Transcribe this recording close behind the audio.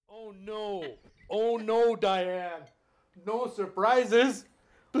Oh no. Oh no, Diane. No surprises.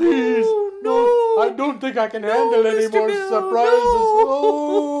 Please. Oh, No. no. I don't think I can handle any Mr. more Bill, surprises.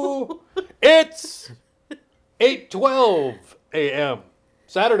 no. No. It's 8:12 a.m.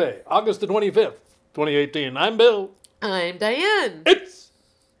 Saturday, August the 25th, 2018. I'm Bill. I'm Diane. It's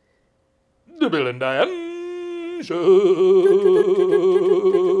the Bill and Diane Show.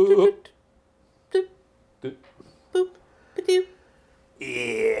 Boop, ba-doop.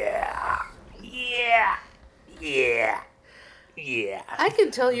 Yeah. I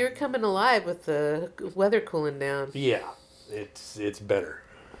can tell you're coming alive with the weather cooling down. Yeah, it's better.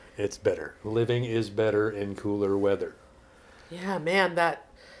 It's better. Living is better in cooler weather. Yeah, man,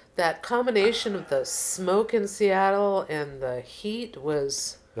 that combination of the smoke in Seattle and the heat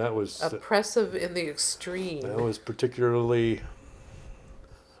was That was oppressive in the extreme. that was particularly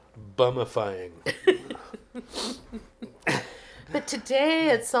bumifying. But today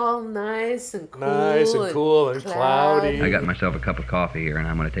it's all nice and cool. Nice and cool and cloudy. I got myself a cup of coffee here, and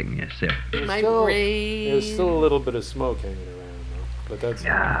I'm going to take me a sip. It might There's rain. still a little bit of smoke hanging around, though. But that's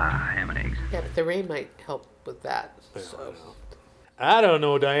Ah, ham and eggs. Yeah, but the rain might help with that. Yeah, So. I don't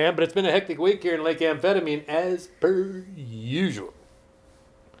know, Diane, but it's been a hectic week here in Lake Amphetamine as per usual.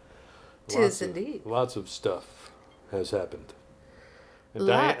 Tis indeed. Lots of stuff has happened. And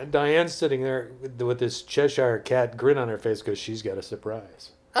Lot. Diane's sitting there with this Cheshire cat grin on her face because she's got a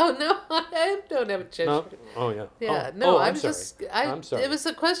surprise. Oh no, I don't have a Cheshire. No? Oh, yeah. Yeah, Oh, no, I'm I'm sorry. just. I'm sorry. It was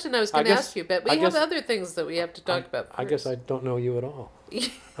a question I was I going to guess- ask you, but we I have guess- other things that we have to talk about. I guess I don't know you at all. Not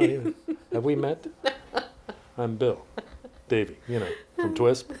even. Have we met? I'm Bill. Davey, from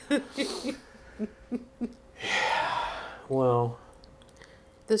Twisp. Well,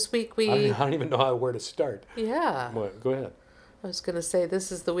 This week I don't even know where to start. Yeah, What? Go ahead. I was going to say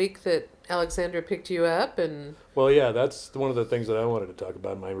this is the week that Alexandra picked you up, and Well, yeah, that's one of the things that I wanted to talk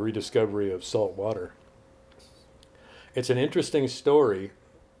about, my rediscovery of salt water. It's an interesting story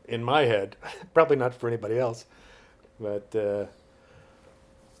in my head, probably not for anybody else, but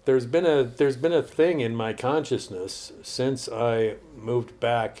there's been a thing in my consciousness since I moved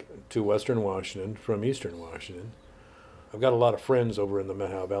back to Western Washington from Eastern Washington. I've got a lot of friends over in the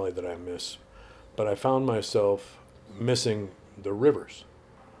Methow Valley that I miss, but I found myself missing the rivers,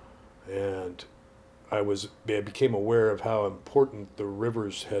 and I became aware of how important the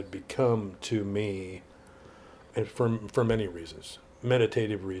rivers had become to me, and for many reasons,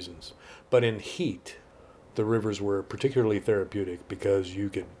 meditative reasons. But in heat, the rivers were particularly therapeutic because you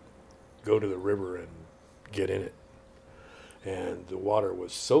could go to the river and get in it, and the water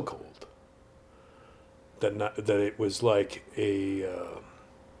was so cold that it was like a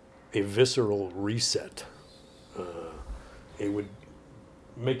visceral reset. It would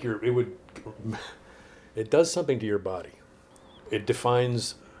make it does something to your body. It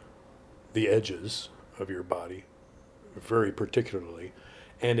defines the edges of your body very particularly,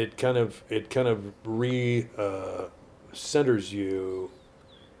 and it kind of centers you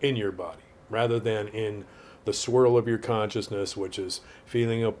in your body rather than in the swirl of your consciousness, which is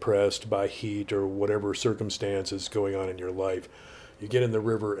feeling oppressed by heat or whatever circumstances going on in your life. You get in the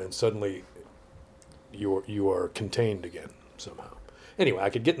river and suddenly you are contained again somehow. Anyway, I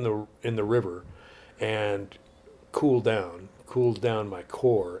could get in the river and cool down my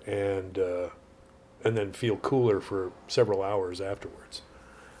core and then feel cooler for several hours afterwards.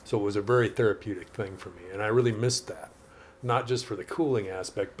 So it was a very therapeutic thing for me, and I really missed that. Not just for the cooling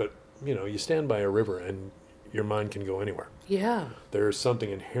aspect, but you stand by a river and your mind can go anywhere. yeah, There's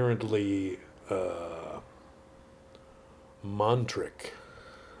something inherently mantric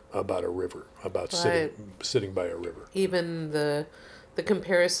about a river, about Right. sitting by a river. even the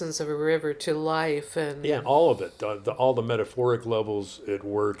comparisons of a river to life, and Yeah, all of it, all the metaphoric levels, it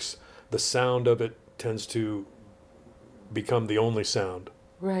works. The sound of it tends to become the only sound.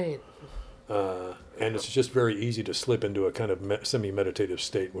 right. And it's just very easy to slip into a kind of semi-meditative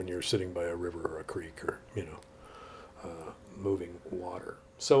state when you're sitting by a river or a creek or, moving water.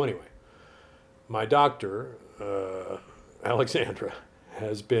 So anyway, my doctor, Alexandra,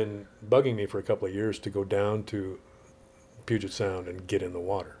 has been bugging me for a couple of years to go down to Puget Sound and get in the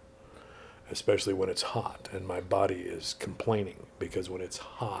water, especially when it's hot. And my body is complaining because when it's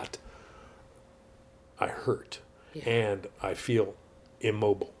hot, I hurt and I feel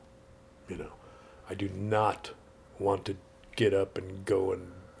immobile. I do not want to get up and go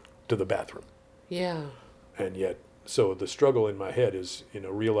to the bathroom. Yeah, And yet, so the struggle in my head is,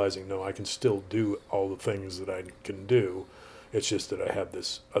 realizing, no, I can still do all the things that I can do. It's just that I have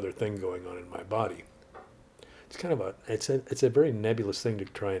this other thing going on in my body. It's kind of it's a very nebulous thing to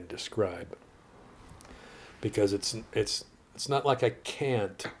try and describe, because it's not like I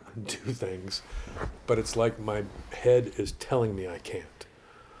can't do things, but it's like my head is telling me I can't.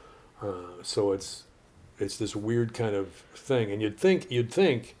 So it's this weird kind of thing. And you'd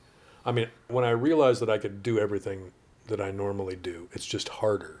think, I mean, when I realized that I could do everything that I normally do, it's just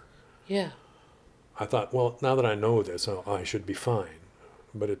harder. Yeah. I thought, well, now that I know this, I should be fine.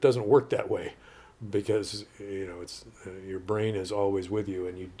 But it doesn't work that way, because it's your brain is always with you,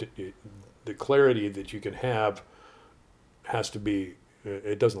 and the clarity that you can have has to be.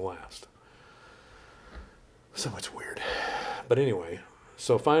 It doesn't last. So it's weird. But anyway,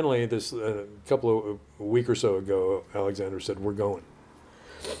 so finally, this a week or so ago, Alexander said, "We're going.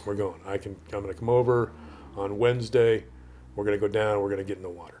 We're going. I'm going to come over on Wednesday. We're going to go down. We're going to get in the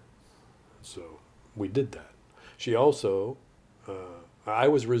water." So we did that. She also, I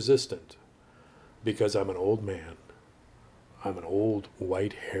was resistant because I'm an old man. I'm an old,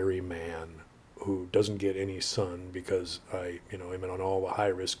 white, hairy man who doesn't get any sun because I'm on all the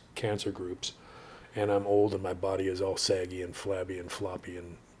high-risk cancer groups, and I'm old and my body is all saggy and flabby and floppy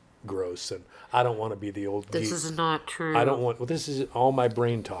and gross, and I don't want to be the old This geek. is not true. I don't want, well, this is all my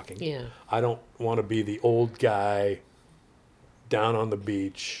brain talking. Yeah. I don't want to be the old guy down on the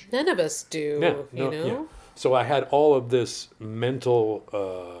beach. None of us do, Yeah. So I had all of this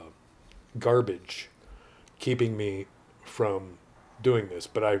mental garbage keeping me from doing this,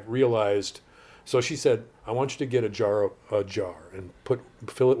 but I realized. So she said, "I want you to get a jar and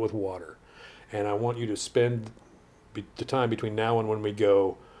fill it with water, and I want you to spend the time between now and when we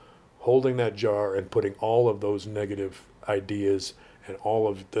go, holding that jar and putting all of those negative ideas and all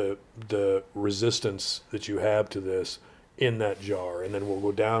of the resistance that you have to this in that jar, and then we'll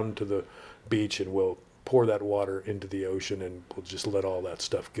go down to the beach and we'll pour that water into the ocean and we'll just let all that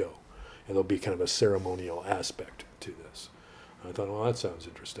stuff go, and there'll be kind of a ceremonial aspect to this." I thought, well, that sounds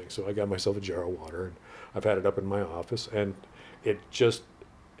interesting. So I got myself a jar of water, and I've had it up in my office, and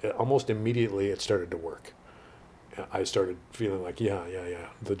almost immediately it started to work. I started feeling like, yeah,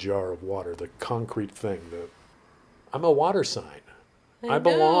 the jar of water, the concrete thing. I'm a water sign. I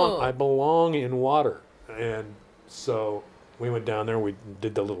belong in water. And so we went down there, we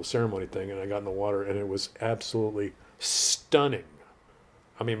did the little ceremony thing, and I got in the water, and it was absolutely stunning.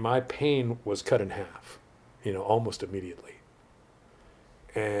 I mean, my pain was cut in half, almost immediately.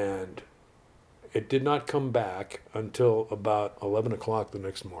 And it did not come back until about 11 o'clock the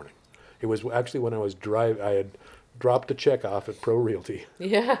next morning. It was actually when I was driving. I had dropped a check off at Pro Realty.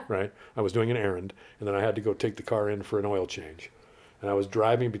 Yeah. Right? I was doing an errand, and then I had to go take the car in for an oil change. And I was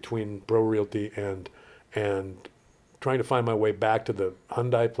driving between Pro Realty and trying to find my way back to the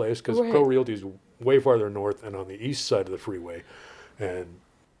Hyundai place, because Right. Pro Realty is way farther north and on the east side of the freeway. And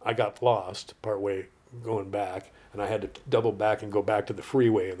I got lost partway going back, and I had to double back and go back to the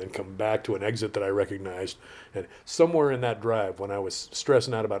freeway and then come back to an exit that I recognized. And somewhere in that drive, when I was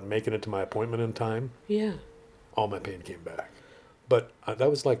stressing out about making it to my appointment in time, Yeah. all my pain came back. But that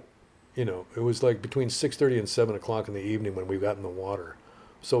was like, it was like between 6:30 and 7 o'clock in the evening when we got in the water.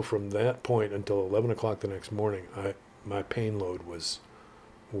 So from that point until 11 o'clock the next morning, my pain load was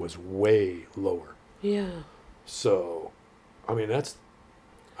way lower. Yeah. So, I mean,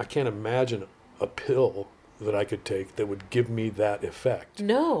 I can't imagine a pill that I could take that would give me that effect.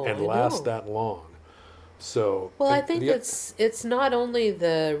 No, and I last know. that long. So. Well, I think it's not only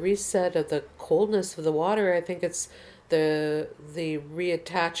the reset of the coldness of the water. I think it's the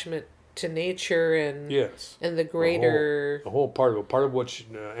reattachment to nature and Yes. and the greater. The whole part of what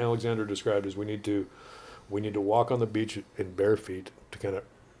Alexander described is we need to walk on the beach in bare feet to kind of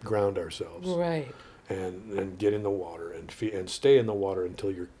ground ourselves. Right. And get in the water and stay in the water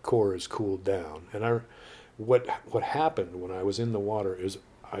until your core is cooled down. And what happened when I was in the water is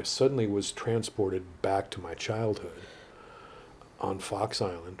I suddenly was transported back to my childhood on Fox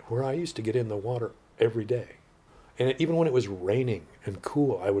Island, where I used to get in the water every day. And even when it was raining and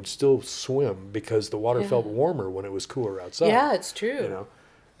cool, I would still swim because the water felt warmer when it was cooler outside. Yeah, it's true.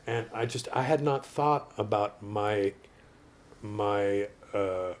 And I had not thought about my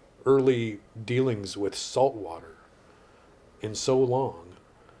early dealings with salt water in so long,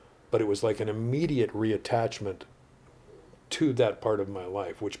 but it was like an immediate reattachment to that part of my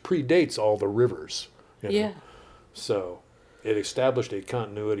life, which predates all the rivers. Yeah. So it established a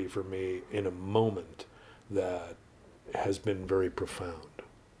continuity for me in a moment that has been very profound.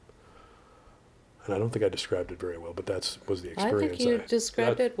 And I don't think I described it very well, but that was the experience. I think you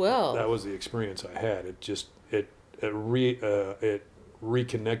described it well. That was the experience I had. It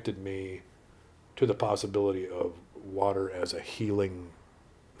reconnected me to the possibility of water as a healing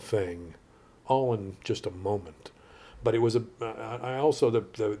thing, all in just a moment. But it was I also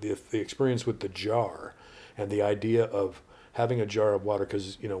the experience with the jar and the idea of having a jar of water,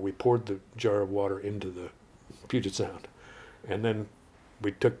 because we poured the jar of water into the Puget Sound, and then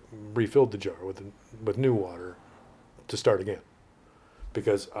we refilled the jar with new water to start again.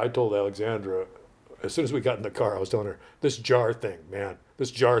 Because I told Alexandra, as soon as we got in the car, I was telling her, this jar thing, man,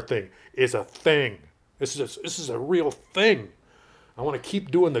 this jar thing is a thing. This is a real thing. I want to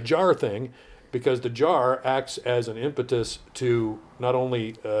keep doing the jar thing, because the jar acts as an impetus to not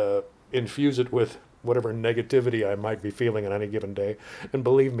only infuse it with whatever negativity I might be feeling on any given day. And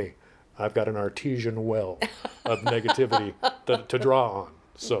believe me, I've got an artesian well of negativity to draw on.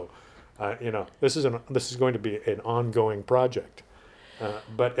 So, this is going to be an ongoing project.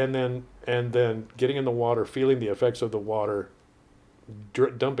 And then getting in the water, feeling the effects of the water,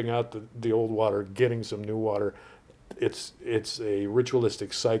 dumping out the old water, getting some new water. It's a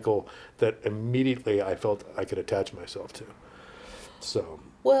ritualistic cycle that immediately I felt I could attach myself to. So.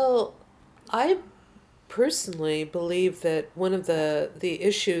 Well, I personally believe that one of the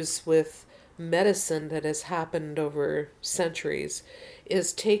issues with medicine that has happened over centuries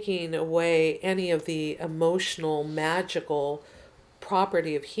is taking away any of the emotional, magical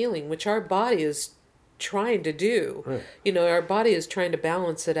property of healing, which our body is trying to do. Right. Our body is trying to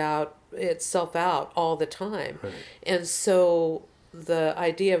balance itself out all the time. Right. And so the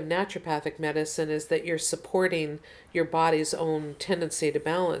idea of naturopathic medicine is that you're supporting your body's own tendency to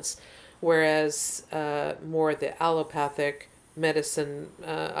balance, whereas more the allopathic medicine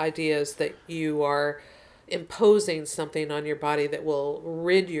ideas that you are imposing something on your body that will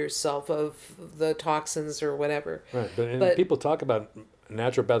rid yourself of the toxins or whatever. Right, but people talk about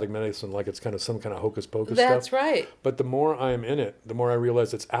naturopathic medicine like it's kind of some kind of hocus pocus stuff. That's right. But the more I'm in it, the more I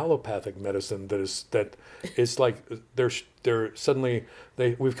realize it's allopathic medicine that is like they're suddenly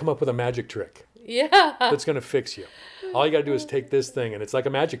we've come up with a magic trick. Yeah. That's going to fix you. All you got to do is take this thing, and it's like a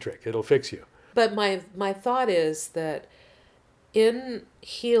magic trick. It'll fix you. But my thought is that in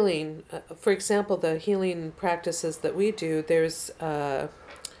healing, for example, the healing practices that we do, there's that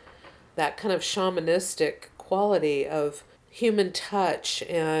kind of shamanistic quality of human touch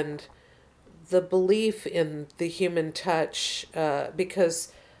and the belief in the human touch,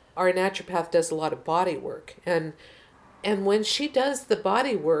 because our naturopath does a lot of body work. And when she does the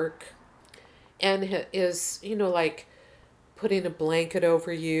body work and is, like putting a blanket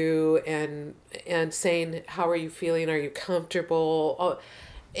over you and saying, how are you feeling? Are you comfortable?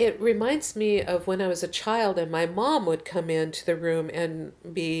 It reminds me of when I was a child and my mom would come into the room and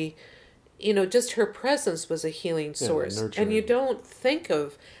be, just her presence was a healing source. And you don't think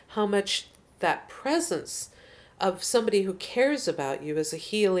of how much that presence of somebody who cares about you is a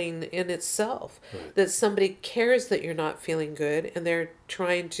healing in itself. Right. That somebody cares that you're not feeling good and they're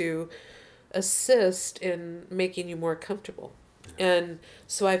trying to assist in making you more comfortable. Yeah. And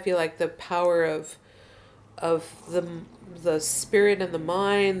so I feel like the power of the spirit and the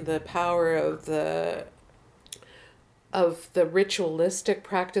mind, the power of the ritualistic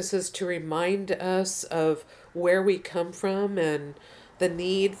practices to remind us of where we come from and the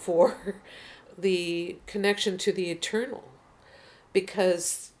need for the connection to the eternal.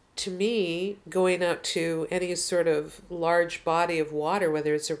 Because to me, going out to any sort of large body of water,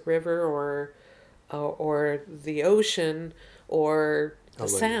 whether it's a river or the ocean or the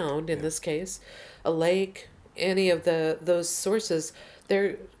sound, in this case, a lake, any of those sources,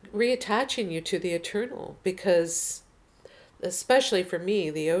 they're reattaching you to the eternal. Because, especially for me,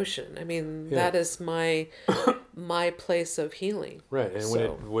 the ocean. I mean, that is my place of healing. Right, and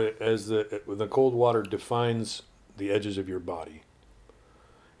when the cold water defines the edges of your body,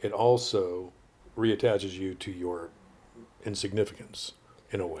 it also reattaches you to your insignificance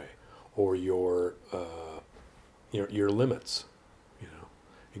in a way, or your limits.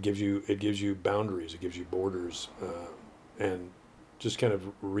 It gives you boundaries. It gives you borders, and just kind of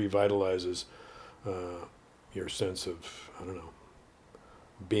revitalizes your sense of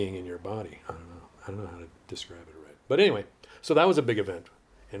being in your body. I don't know how to describe it right. But anyway, so that was a big event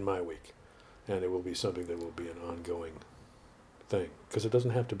in my week, and it will be something that will be an ongoing thing, because it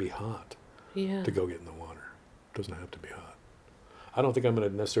doesn't have to be hot to go get in the water. It doesn't have to be hot. I don't think I'm going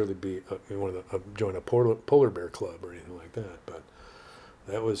to necessarily be join a polar bear club or anything like that, but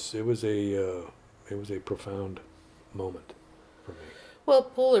it was a profound moment for me. Well,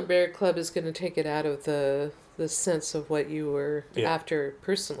 polar bear club is going to take it out of the sense of what you were after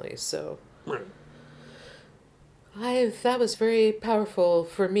personally. So right. That was very powerful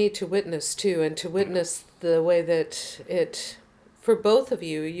for me to witness too, and to witness the way that it, for both of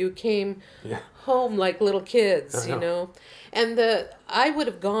you came home like little kids, And I would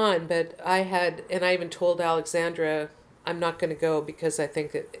have gone, but I even told Alexandra, I'm not going to go because I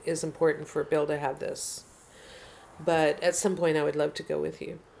think it is important for Bill to have this but at some point I would love to go with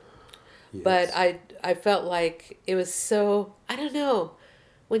you. Yes. But I felt like it was so, I don't know,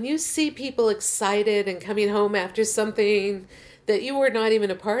 when you see people excited and coming home after something that you were not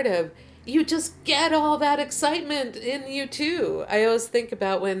even a part of, you just get all that excitement in you too. I always think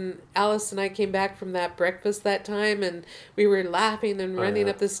about when Alice and I came back from that breakfast that time and we were laughing and running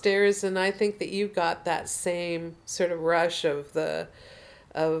up the stairs, and I think that you got that same sort of rush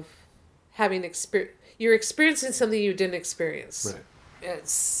of having you're experiencing something you didn't experience. Right.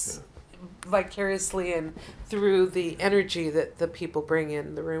 It's vicariously and through the energy that the people bring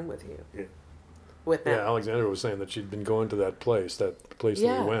in the room with you. Yeah. With them. Yeah, Alexandra was saying that she'd been going to that place that we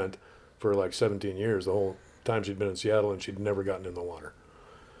went, for like 17 years, the whole time she'd been in Seattle, and she'd never gotten in the water.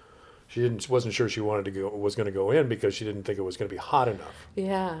 She wasn't sure she was going to go in because she didn't think it was going to be hot enough.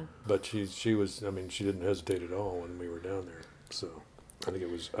 Yeah. But she didn't hesitate at all when we were down there. So I think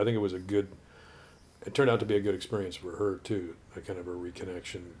it was a good. It turned out to be a good experience for her too, a kind of a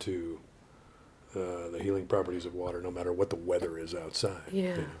reconnection to the healing properties of water, no matter what the weather is outside.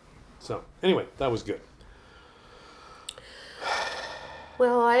 Yeah. You know? So anyway, that was good.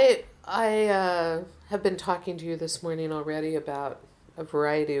 Well, I have been talking to you this morning already about a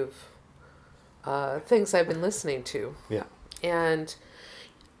variety of things I've been listening to. Yeah. And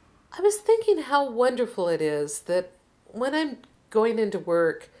I was thinking how wonderful it is that when I'm going into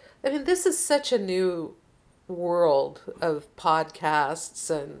work, I mean, this is such a new world of podcasts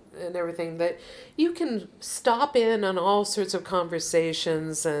and everything that you can stop in on all sorts of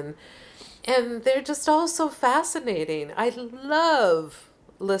conversations, and they're just all so fascinating. I love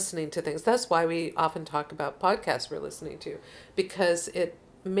listening to things. That's why we often talk about podcasts we're listening to, because it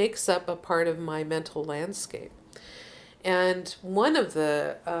makes up a part of my mental landscape. And one of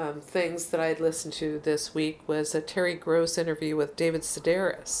the things that I'd listened to this week was a Terry Gross interview with David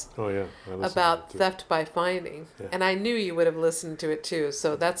Sedaris. Oh yeah, about theft by finding. Yeah. And I knew you would have listened to it too.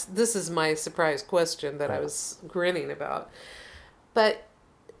 So this is my surprise question that I was grinning about. But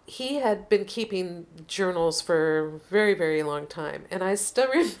he had been keeping journals for a very, very long time. And I still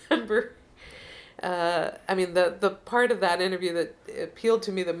remember, the part of that interview that appealed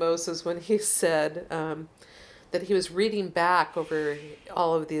to me the most is when he said that he was reading back over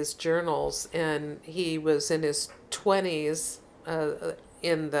all of these journals, and he was in his 20s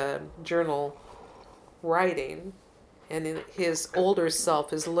in the journal writing, and his older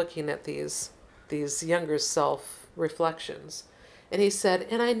self is looking at these younger self reflections. And he said,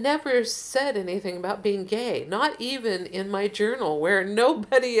 and I never said anything about being gay, not even in my journal where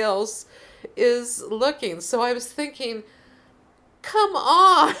nobody else is looking. So I was thinking, come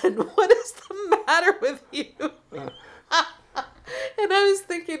on, what is the matter with you? And I was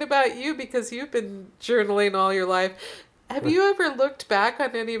thinking about you because you've been journaling all your life. Have you ever looked back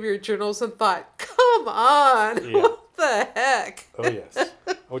on any of your journals and thought, come on, yeah. What the heck? Oh yes,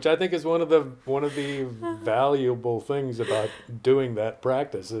 which I think is one of the valuable things about doing that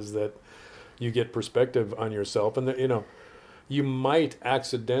practice is that you get perspective on yourself, and that you might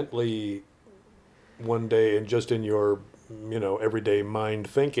accidentally one day, and just in your everyday mind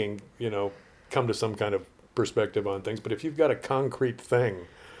thinking, come to some kind of perspective on things. But if you've got a concrete thing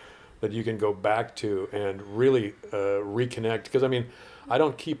that you can go back to and really reconnect, because I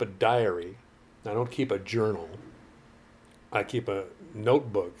don't keep a diary, I don't keep a journal, I keep a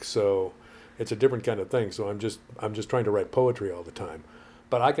notebook, so it's a different kind of thing. So I'm just trying to write poetry all the time,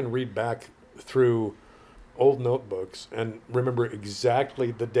 but I can read back through old notebooks and remember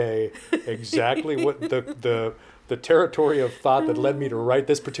exactly the day, exactly what the territory of thought that led me to write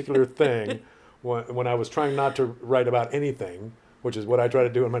this particular thing when I was trying not to write about anything, which is what I try to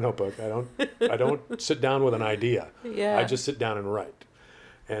do in my notebook. I don't sit down with an idea. Yeah. I just sit down and write.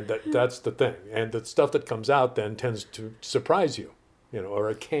 And that's the thing. And the stuff that comes out then tends to surprise you, or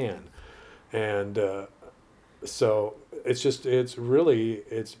it can. And so it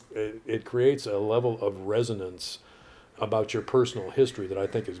creates a level of resonance about your personal history that I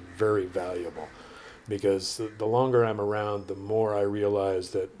think is very valuable. Because the longer I'm around, the more I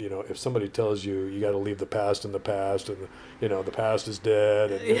realize that, if somebody tells you got to leave the past in the past, and the past is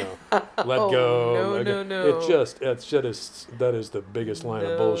dead, and let go. No. That is the biggest line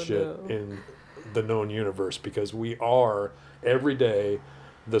of bullshit in the known universe, because we are every day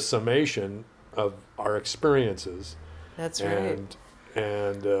the summation of our experiences. That's right.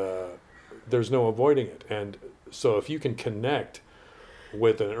 And there's no avoiding it. And so if you can connect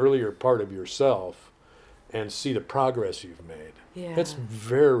with an earlier part of yourself and see the progress you've made, it's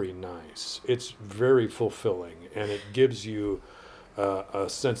very nice. It's very fulfilling, and it gives you a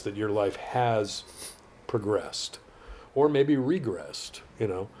sense that your life has progressed, or maybe regressed.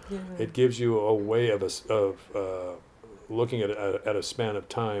 It gives you a way of looking at a span of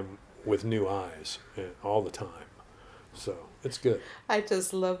time with new eyes all the time. So it's good. I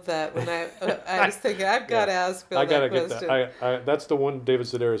just love that. When I was thinking, I've got to ask Bill that question. Get that. That's the one David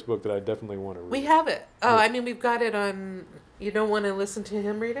Sedaris book that I definitely want to read. We have it. Oh, I mean, we've got it on. You don't want to listen to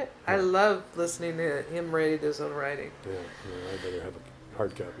him read it? I love listening to him read his own writing. Yeah, I better have a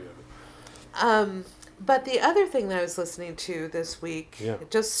hard copy of it. But the other thing that I was listening to this week,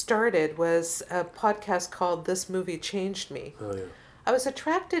 it just started, was a podcast called This Movie Changed Me. Oh, yeah. I was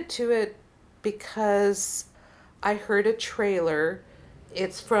attracted to it because I heard a trailer.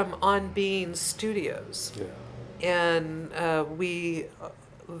 It's from On Being Studios. Yeah. And we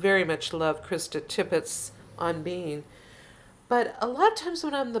very much love Krista Tippett's On Being. But a lot of times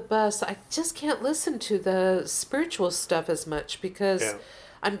when I'm on the bus, I just can't listen to the spiritual stuff as much because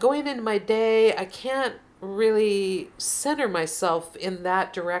I'm going into my day. I can't really center myself in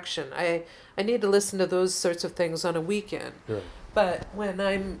that direction. I need to listen to those sorts of things on a weekend. Right. But when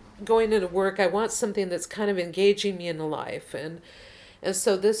I'm going into work, I want something that's kind of engaging me in life. And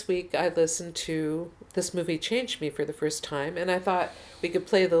so this week I listened to This Movie Changed Me for the first time. And I thought we could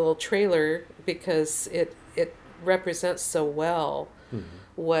play the little trailer because it represents so well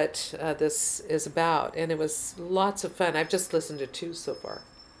what this is about. And it was lots of fun. I've just listened to 2 so far.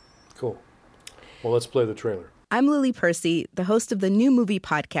 Cool. Well, let's play the trailer. I'm Lily Percy, the host of the new movie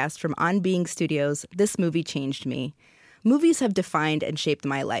podcast from On Being Studios, This Movie Changed Me. Movies have defined and shaped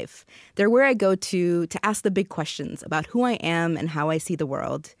my life. They're where I go to ask the big questions about who I am and how I see the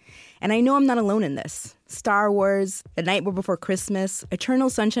world. And I know I'm not alone in this. Star Wars, The Night Before Christmas,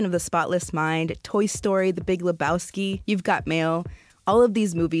 Eternal Sunshine of the Spotless Mind, Toy Story, The Big Lebowski, You've Got Mail. All of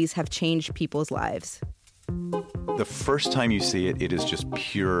these movies have changed people's lives. The first time you see it, it is just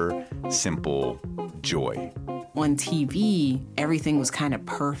pure, simple joy. On TV, everything was kind of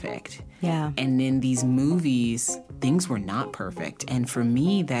perfect. Yeah. And in these movies, things were not perfect. And for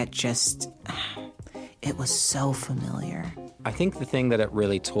me, that just, it was so familiar. I think the thing that it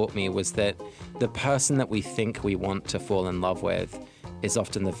really taught me was that the person that we think we want to fall in love with is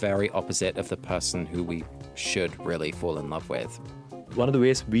often the very opposite of the person who we should really fall in love with. One of the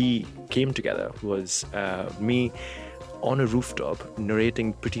ways we came together was me on a rooftop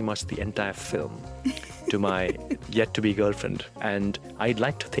narrating pretty much the entire film to my yet-to-be girlfriend. And I'd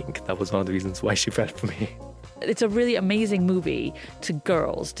like to think that was one of the reasons why she fell for me. It's a really amazing movie to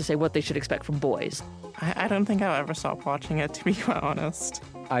girls to say what they should expect from boys. I don't think I'll ever stop watching it, to be quite honest.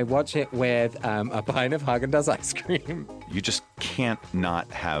 I watch it with a pint of Haagen-Dazs ice cream. You just can't not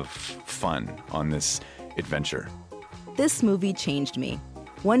have fun on this adventure. This Movie Changed Me.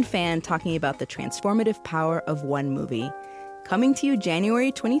 One fan talking about the transformative power of one movie. Coming to you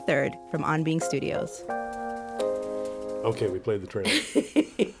January 23rd from On Being Studios. Okay, we played the trailer.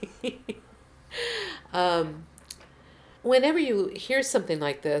 Whenever you hear something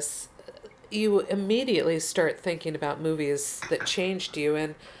like this, you immediately start thinking about movies that changed you.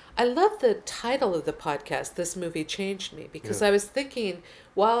 And I love the title of the podcast, This Movie Changed Me, because I was thinking,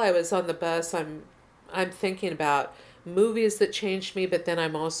 while I was on the bus, I'm thinking about movies that changed me, but then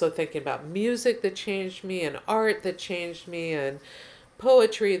I'm also thinking about music that changed me, and art that changed me, and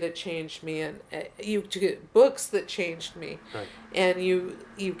poetry that changed me, and books that changed me. Right. And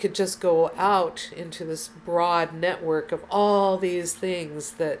you could just go out into this broad network of all these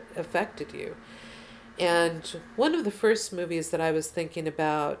things that affected you. And one of the first movies that I was thinking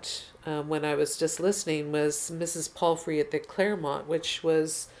about when I was just listening was Mrs. Palfrey at the Claremont, which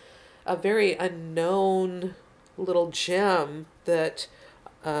was a very unknown little gem that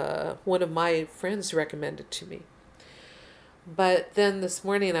one of my friends recommended to me. But then this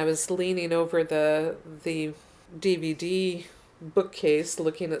morning I was leaning over the DVD bookcase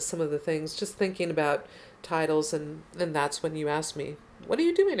looking at some of the things, just thinking about titles, and that's when you asked me, what are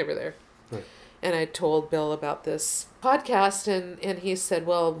you doing over there? Right. And I told Bill about this podcast, and he said,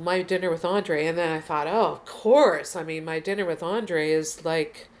 well, My Dinner with Andre. And then I thought, oh, of course. I mean, My Dinner with Andre is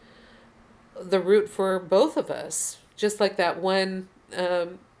like the root for both of us. Just like that one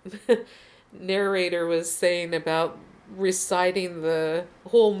narrator was saying about reciting the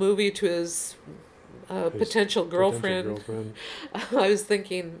whole movie to his potential girlfriend. I was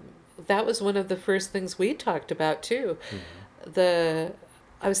thinking that was one of the first things we talked about too. Mm-hmm.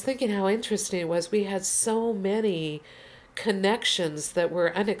 I was thinking how interesting it was. We had so many connections that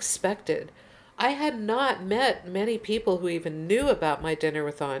were unexpected. I had not met many people who even knew about My Dinner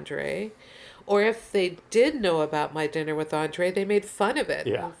with Andre, or if they did know about My Dinner with Andre, they made fun of it.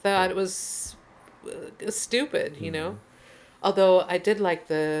 Yeah. And thought it was stupid, you know. Although I did like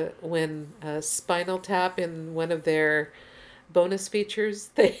when Spinal Tap in one of their bonus features,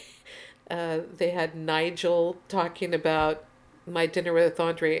 they had Nigel talking about My Dinner with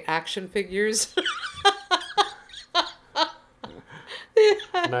Andre action figures.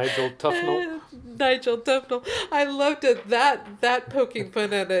 Nigel Tufnell. Nigel Tufnell. I loved it. That poking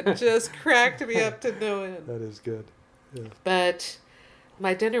fun at it just cracked me up to no end. That is good. Yeah. But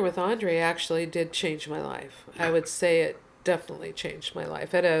My Dinner with Andre actually did change my life. I would say it definitely changed my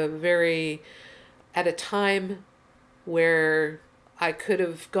life at a time where I could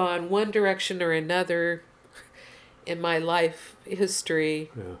have gone one direction or another in my life history.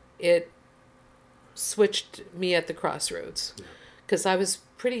 Yeah. It switched me at the crossroads. Because I was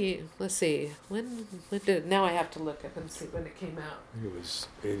pretty, let's see, when did, now I have to look up and see when it came out. I think it was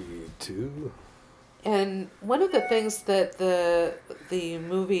 82. And one of the things that the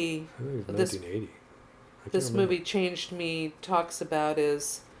movie, I think it was 1980. this movie changed me talks about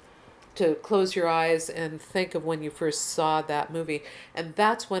is to close your eyes and think of when you first saw that movie. And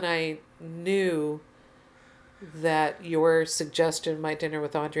that's when I knew that your suggestion, My Dinner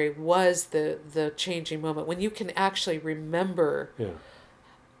with Andre, was the changing moment. When you can actually remember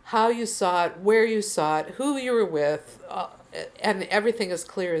how you saw it, where you saw it, who you were with, and everything is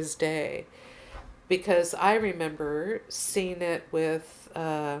clear as day. Because I remember seeing it with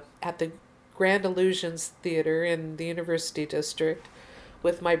at the Grand Illusions Theater in the University District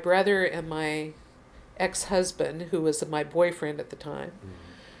with my brother and my ex-husband, who was my boyfriend at the time.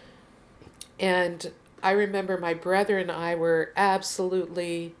 And I remember my brother and I were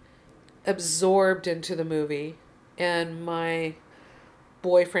absolutely absorbed into the movie, and my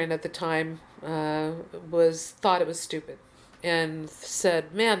boyfriend at the time thought it was stupid and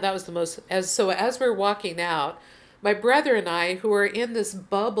said, "Man, that was the most." As we're walking out, my brother and I, who are in this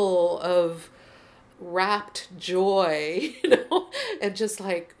bubble of rapt joy, and just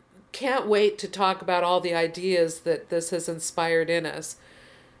like can't wait to talk about all the ideas that this has inspired in us.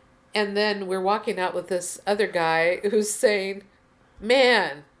 And then we're walking out with this other guy who's saying,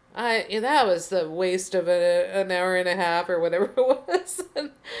 "Man, that was the waste of an hour and a half or whatever it was."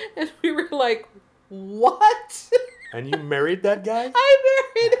 And we were like, "What?" And you married that guy? I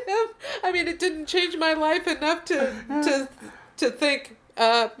married him. I mean, it didn't change my life enough to think,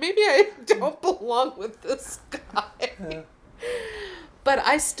 maybe I don't belong with this guy. But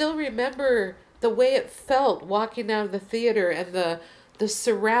I still remember the way it felt walking out of the theater and the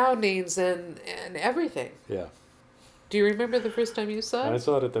surroundings and everything. Yeah. Do you remember the first time you saw it? I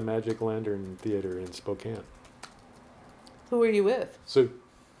saw it at the Magic Lantern Theater in Spokane. Who were you with? Sue.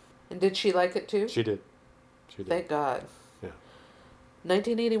 And did she like it too? She did. Thank God. Yeah.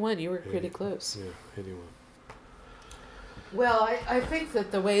 1981, you were pretty close. Yeah, 81. Well, I think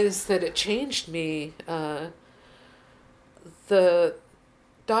that the ways that it changed me, the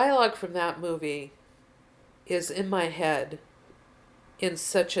dialogue from that movie is in my head in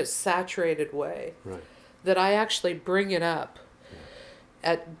such a saturated way that I actually bring it up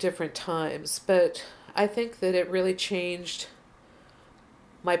at different times. But I think that it really changed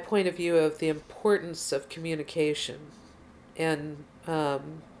my point of view of the importance of communication and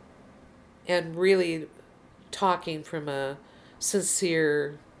really talking from a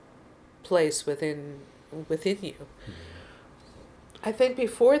sincere place within you. I think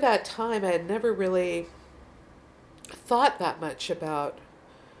before that time, I had never really thought that much about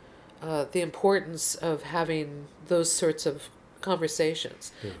the importance of having those sorts of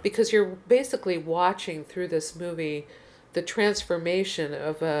conversations, because you're basically watching through this movie the transformation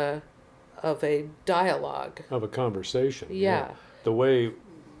of a dialogue, of a conversation. Yeah. The way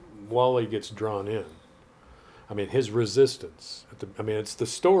Wally gets drawn in. I mean, his resistance. It's the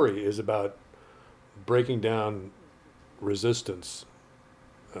story is about breaking down resistance.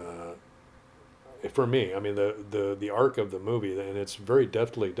 For me, I mean, the arc of the movie, and it's very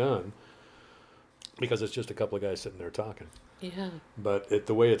deftly done, because it's just a couple of guys sitting there talking. Yeah. But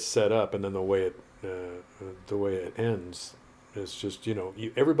the way it's set up, and then the way it ends, it's just,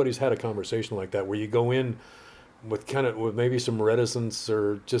 everybody's had a conversation like that where you go in with maybe some reticence,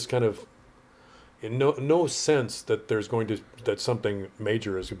 or just kind of no sense that that something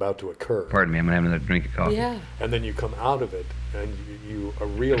major is about to occur. Pardon me, I'm gonna have another drink of coffee. Yeah. And then you come out of it and you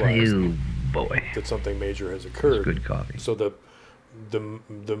realize that something major has occurred. It's good coffee. So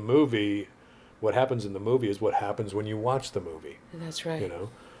the movie, what happens in the movie is what happens when you watch the movie. That's right.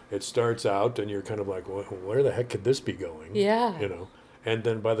 It starts out and you're kind of like, well, where the heck could this be going? Yeah. And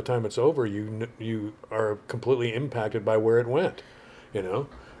then by the time it's over, you are completely impacted by where it went,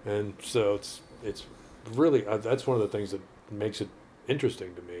 And so it's really, that's one of the things that makes it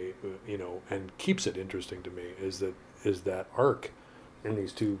interesting to me, and keeps it interesting to me is that arc in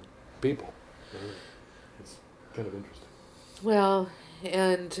these two people. It's kind of interesting. Well,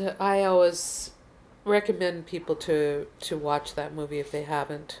 and I always recommend people to watch that movie if they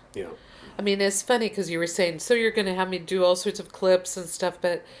haven't. Yeah. I mean, it's funny because you were saying, so you're going to have me do all sorts of clips and stuff,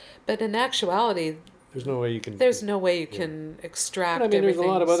 but in actuality, there's no way you can. There's no way you can extract. But, I mean, there's a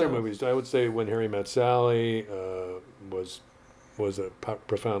lot of other so. movies. I would say When Harry Met Sally was a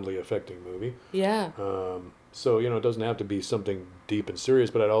profoundly affecting movie. Yeah. So it doesn't have to be something deep and serious,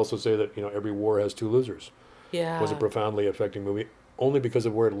 but I'd also say that Every War Has Two Losers. Yeah. Was a profoundly affecting movie, only because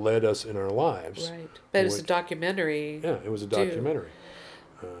of where it led us in our lives. Right. But it's a documentary. Yeah, it was a documentary.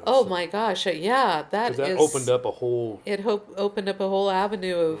 Oh my gosh! Yeah, that opened up a whole. It opened up a whole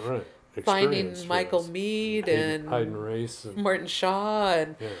avenue of finding Michael Mead and Hayden Race and Martin Shaw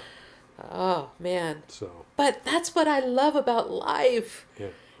and. Yeah. Oh man. So. But that's what I love about life. Yeah.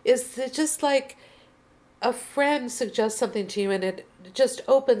 Is that just like a friend suggests something to you and it just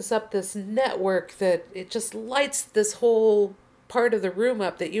opens up this network that it just lights this whole part of the room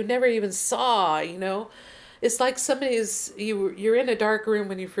up that you never even saw, It's like you're in a dark room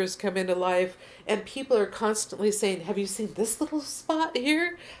when you first come into life and people are constantly saying, have you seen this little spot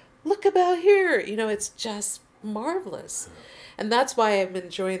here? Look about here. It's just marvelous. And that's why I'm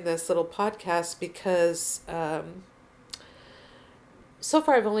enjoying this little podcast because so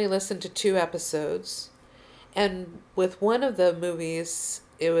far I've only listened to 2 episodes. And with one of the movies,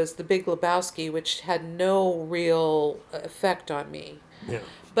 it was The Big Lebowski, which had no real effect on me. Yeah.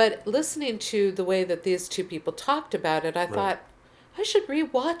 But listening to the way that these 2 people talked about it, I thought, I should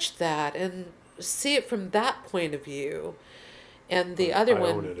rewatch that and see it from that point of view. And the other one...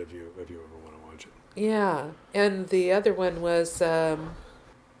 I own it if you ever want to watch it. Yeah. And the other one was...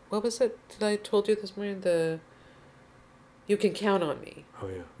 what was it that I told you this morning? You Can Count on Me. Oh,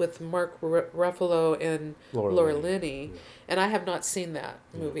 yeah. With Mark Ruffalo and Laura Linney. Yeah. And I have not seen that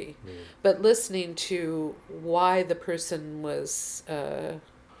movie. Yeah. But listening to why the person was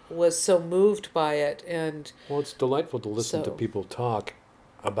so moved by it. And well, it's delightful to listen to people talk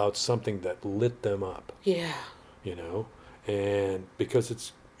about something that lit them up. Yeah. And because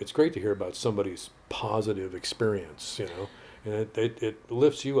it's great to hear about somebody's positive experience, and it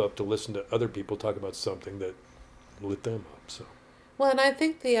lifts you up to listen to other people talk about something that lit them up. So. Well, and I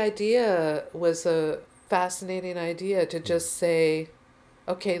think the idea was a fascinating idea to just say,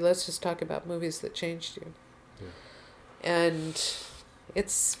 okay, let's just talk about movies that changed you. Yeah. And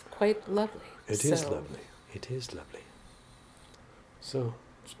it's quite lovely. It is lovely. So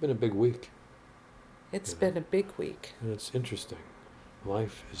it's been a big week. It's been a big week. And it's interesting.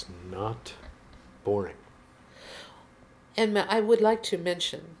 Life is not boring. And I would like to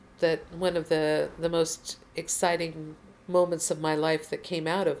mention that one of the most exciting moments of my life that came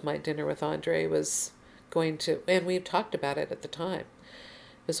out of my dinner with Andre was going to, and we talked about it at the time,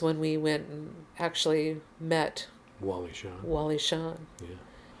 was when we went and actually met Wally Shawn. Yeah.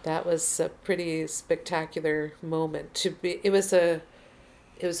 That was a pretty spectacular moment. It was a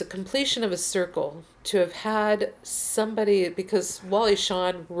completion of a circle to have had somebody, because Wally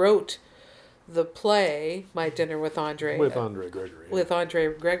Shawn wrote the play My Dinner with Andre. With Andre Gregory. Yeah. With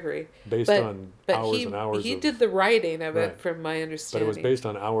Andre Gregory. Based on hours and hours he did the writing of it, from my But understanding. it was based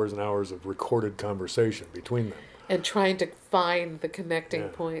on hours and hours of recorded conversation between them. And trying to find the connecting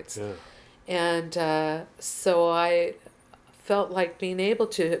points. Yeah. And so I felt like being able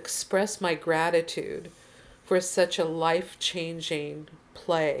to express my gratitude for such a life-changing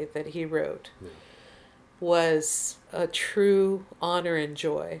play that he wrote was a true honor and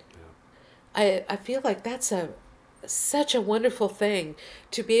joy. I feel like that's such a wonderful thing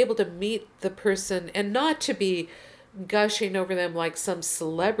to be able to meet the person and not to be gushing over them like some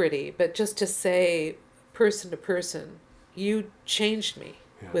celebrity, but just to say person to person, you changed me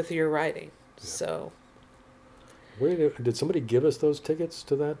with your writing. Yeah. So. Did somebody give us those tickets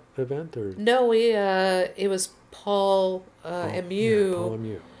to that event, or no? It was Paul Amieux. Yeah, Paul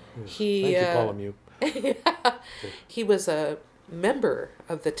Amieux. Yeah. Thank you, Paul Amieux. Yeah. He was a member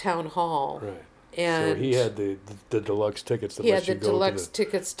of the town hall. Right. And so he had the deluxe tickets that he had the deluxe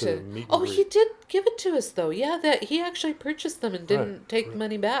tickets to meet and oh, greet. he did give it to us though. Yeah, that he actually purchased them and didn't take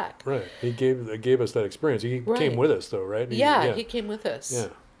money back. Right. He gave us that experience. He came with us though, right? He came with us. Yeah.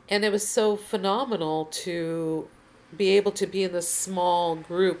 And it was so phenomenal to be able to be in this small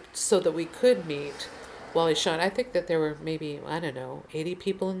group so that we could meet Wally Shawn. I think that there were maybe, 80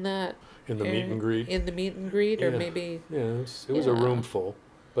 people in that. In the meet and greet. In the meet and greet, or maybe. Yeah, it was a room full,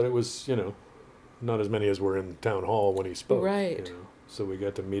 but it was, not as many as were in town hall when he spoke. Right. So we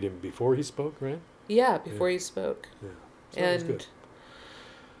got to meet him before he spoke, right? Yeah, before he spoke. Yeah. So and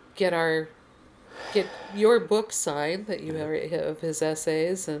get your book signed that you have of his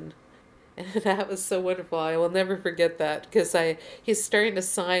essays, and that was so wonderful. I will never forget that, because he's starting to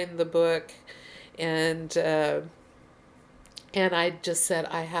sign the book, and I just said,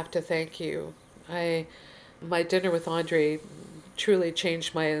 I have to thank you. My dinner with Andre truly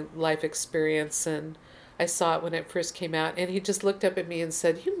changed my life experience, and I saw it when it first came out, and he just looked up at me and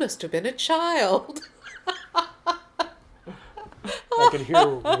said, "You must have been a child." I can hear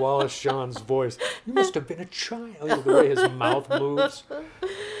Wallace Shawn's voice. You must have been a child. The way his mouth moves.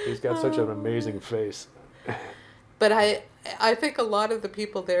 He's got such an amazing face. But I think a lot of the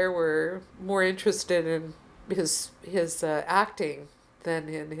people there were more interested in his acting than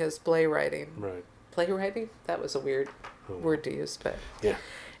in his playwriting. Right. Playwriting? That was a weird word to use, but yeah.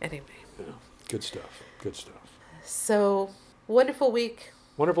 Anyway. Yeah. Good stuff. Good stuff. So, wonderful week.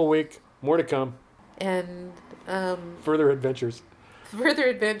 Wonderful week. More to come. And further adventures.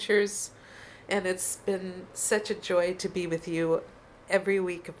 And it's been such a joy to be with you every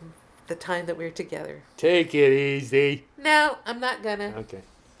week of the time that we're together. Take it easy. No, I'm not gonna. Okay.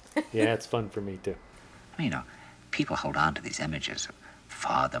 Yeah, it's fun for me too. You know, people hold on to these images of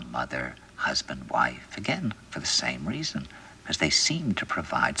father, mother, husband, wife, again, for the same reason, because they seem to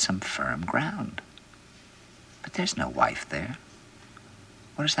provide some firm ground. But there's no wife there.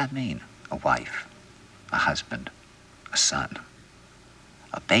 What does that mean? A wife, a husband, a son.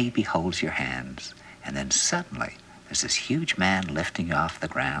 A baby holds your hands, and then suddenly there's this huge man lifting you off the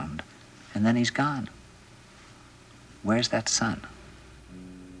ground, and then he's gone. Where's that son?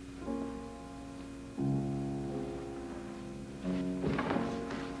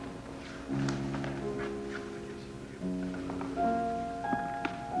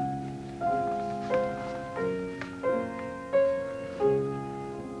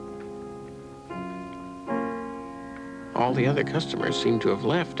 All the other customers seem to have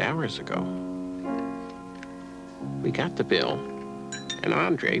left hours ago. We got the bill, and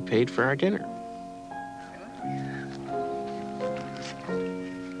Andre paid for our dinner.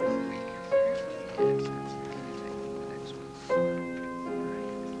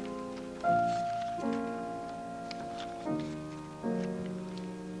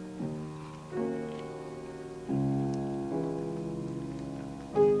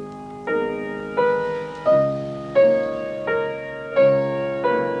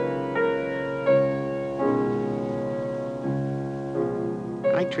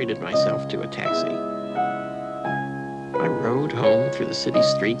 Treated myself to a taxi. I rode home through the city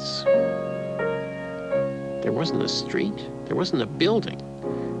streets. There wasn't a street, there wasn't a building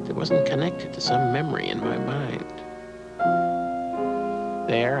that wasn't connected to some memory in my mind.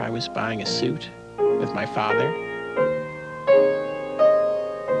 There I was buying a suit with my father.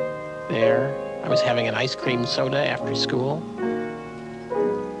 There I was having an ice cream soda after school.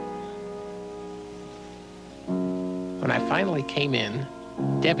 When I finally came in,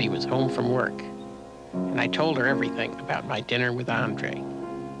 Debbie was home from work, and I told her everything about my dinner with Andre.